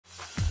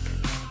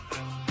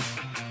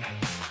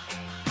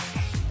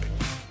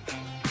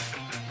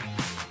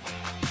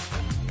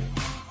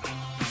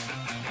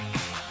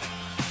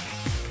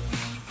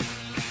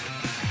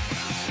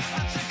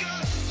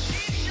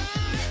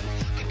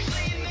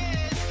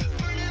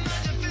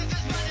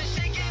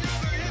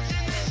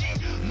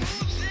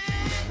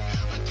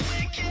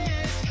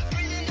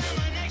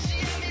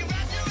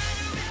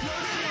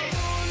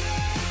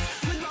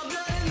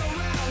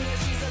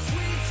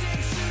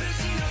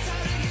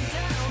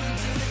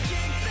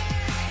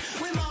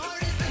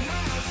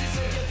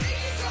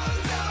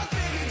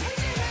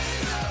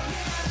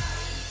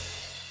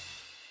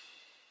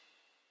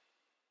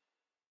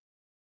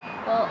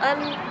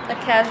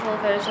casual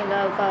version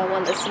of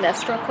one of the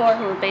Sinestro Corp,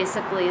 who were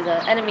basically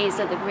the enemies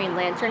of the Green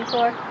Lantern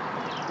Corps,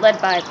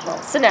 led by, well,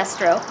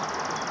 Sinestro.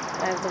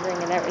 I have the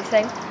ring and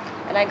everything.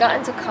 And I got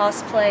into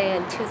cosplay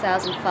in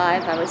 2005.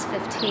 I was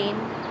 15.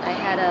 I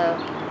had a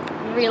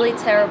really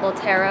terrible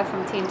Terra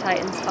from Teen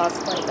Titans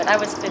cosplay, but I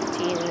was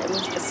 15 and it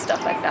was just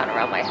stuff I found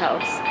around my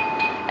house.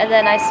 And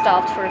then I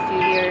stopped for a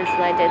few years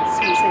and I did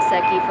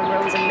Suisei from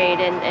Rose and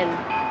Maiden, and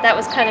that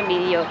was kind of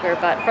mediocre,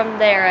 but from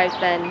there I've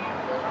been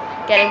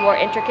getting more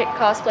intricate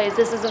cosplays.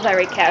 This is a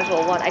very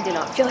casual one. I do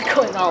not feel like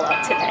going all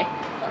out today.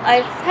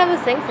 I have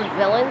a thing for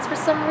villains for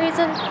some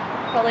reason.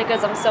 Probably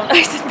because I'm so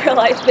nice in real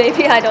life,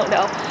 maybe, I don't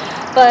know.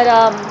 But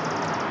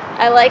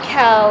I like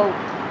how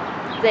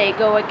they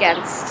go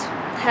against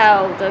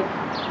how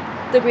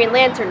the Green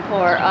Lantern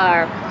Corps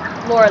are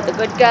more of the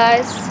good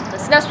guys. The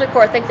Sinestro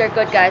Corps think they're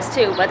good guys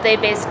too, but they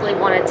basically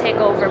want to take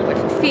over with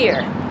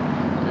fear.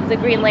 The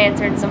Green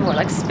Lanterns are more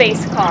like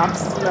space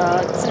cops,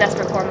 the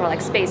Sinestro Corps more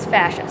like space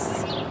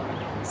fascists.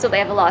 So they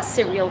have a lot of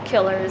serial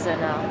killers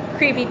and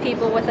creepy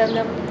people within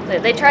them.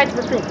 They tried to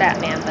recruit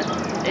Batman, but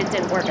it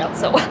didn't work out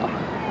so well.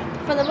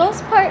 For the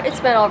most part, it's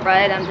been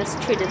alright. I'm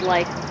just treated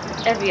like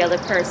every other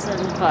person,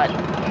 but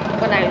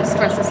when I was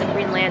dressed as a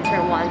Green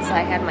Lantern once,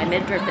 I had my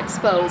midriff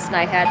exposed and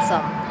I had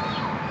some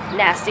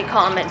nasty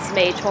comments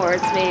made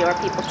towards me, or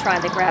people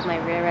trying to grab my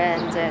rear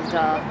end and,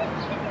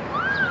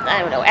 I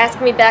don't know,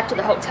 asking me back to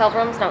the hotel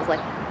rooms, and I was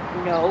like,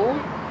 no.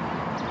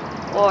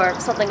 Or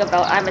something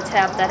about, I'm a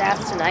tap that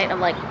ass tonight, I'm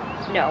like,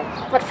 no.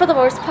 But for the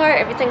most part,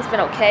 everything's been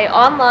okay.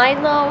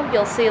 Online, though,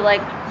 you'll see,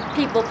 like,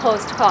 people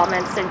post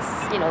comments since,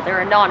 you know,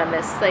 they're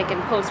anonymous. They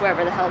can post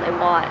wherever the hell they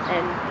want,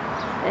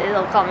 and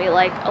they'll call me,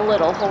 like, a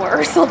little whore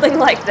or something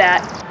like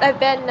that. I've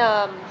been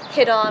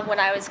hit on when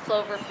I was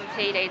Clover from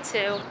Payday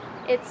 2.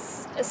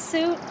 It's a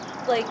suit,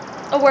 like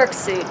a work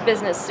suit,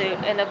 business suit,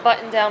 and a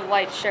button-down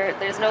white shirt.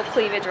 There's no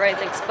cleavage or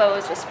anything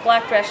exposed, just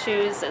black dress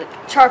shoes, a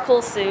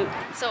charcoal suit.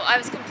 So I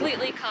was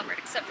completely covered,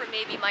 except for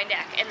maybe my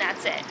neck, and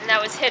that's it. And I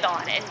was hit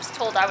on and just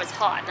told I was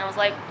hot, and I was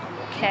like,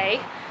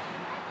 okay.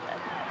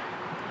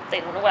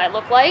 They don't know what I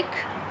look like.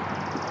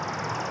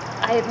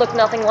 I look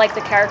nothing like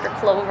the character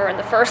Clover in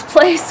the first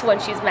place when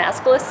she's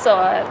maskless, so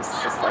I was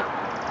just like,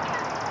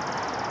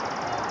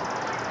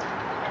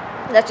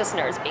 that's just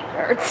nerds being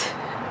nerds.